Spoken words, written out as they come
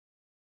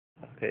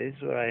Okay, this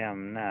is where I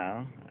am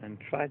now, and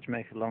try to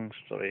make a long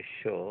story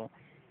short,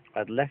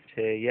 I'd left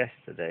here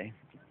yesterday,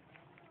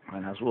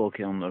 and I was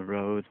walking on the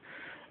road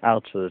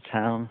out of the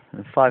town,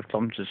 and 5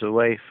 kilometers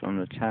away from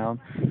the town,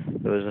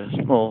 there was a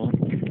small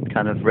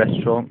kind of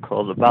restaurant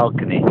called The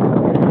Balcony.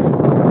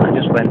 I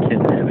just went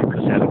in there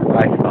because I had a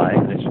Wi-Fi,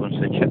 and I just wanted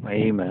to check my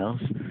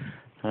emails,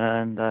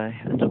 and I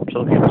ended up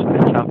talking to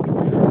a chap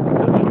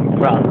from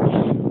France,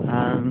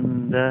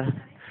 and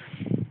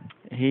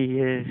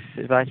he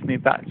invited me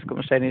back to come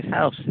and stay in his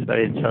house. He's a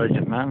very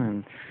intelligent man,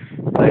 and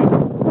very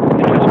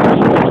interesting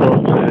to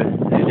talk to.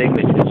 His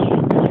English is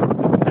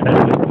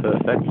incredibly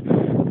perfect.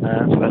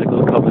 So we had a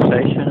good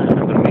conversation, and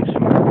I'm going to meet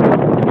some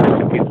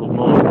interesting people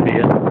more up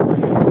here.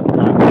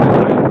 And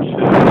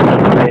to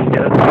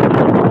radio,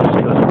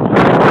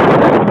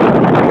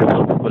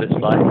 and what it's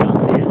like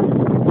around here.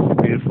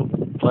 Beautiful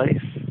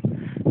place,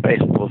 very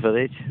small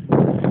village.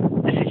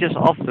 This is just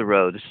off the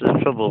road. This is the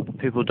trouble.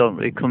 People don't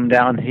really come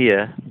down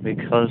here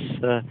because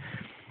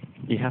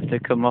you have to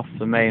come off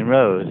the main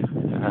road.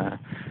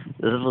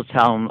 There's a little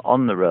town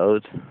on the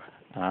road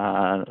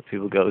that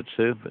people go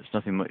to, but it's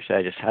nothing much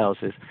there, just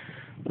houses.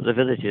 But the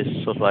village is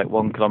sort of like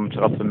 1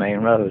 kilometre off the main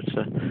road,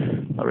 so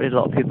not really a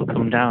lot of people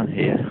come down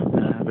here.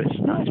 But it's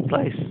a nice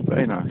place,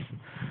 very nice.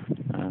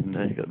 And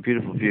you've got a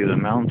beautiful view of the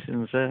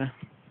mountains there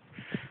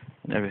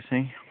and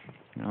everything.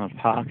 The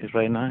park is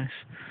very nice.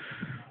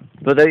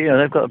 But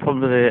they've got a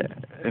problem with the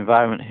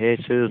environment here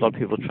too. There's a lot of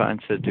people trying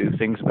to do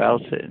things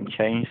about it and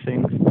change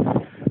things.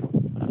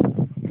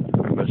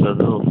 There's a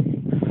little.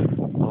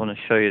 I want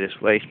to show you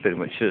this waste bin,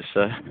 which is.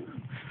 I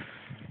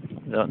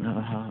don't know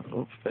how.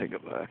 Oops, better go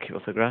back. Keep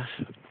off the grass.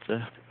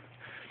 But,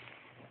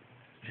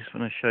 just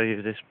want to show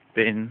you this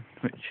bin,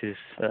 which is.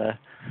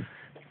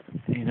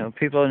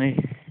 People only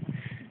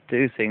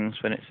do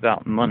things when it's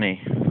about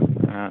money,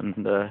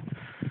 and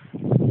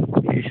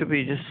you should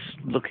be just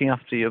looking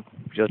after your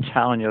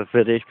town, your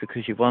village,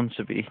 because you want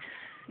to be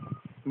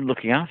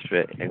looking after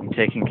it and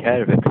taking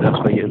care of it, because that's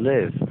where you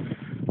live.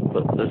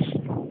 But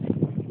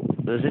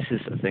this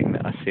is the thing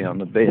that I see on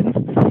the bin.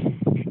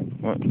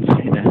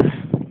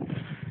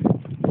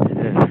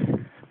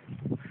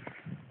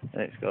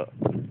 It's got.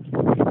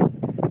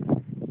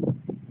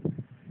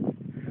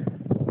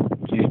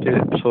 You do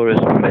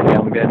tourism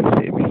medio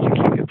ambiente. It means you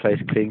keep your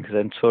place clean, because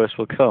then tourists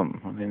will come.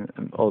 I mean,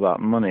 all about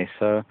money,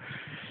 so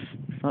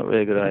it's not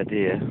really a good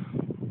idea.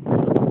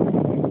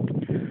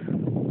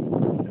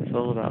 It's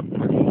all about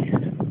money.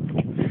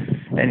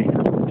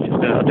 Anyhow,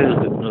 I'll do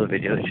another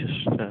video. It's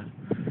just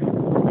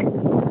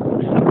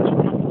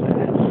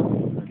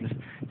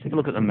take a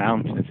look at the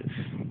mountains. It's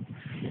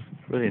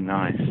really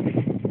nice.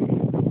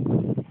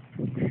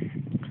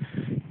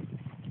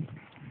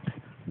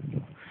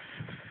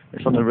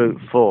 It's on the Route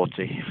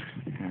 40,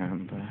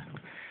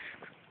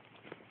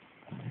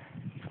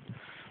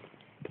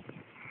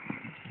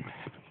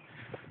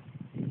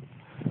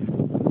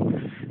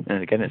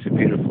 and again, it's a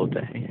beautiful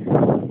day.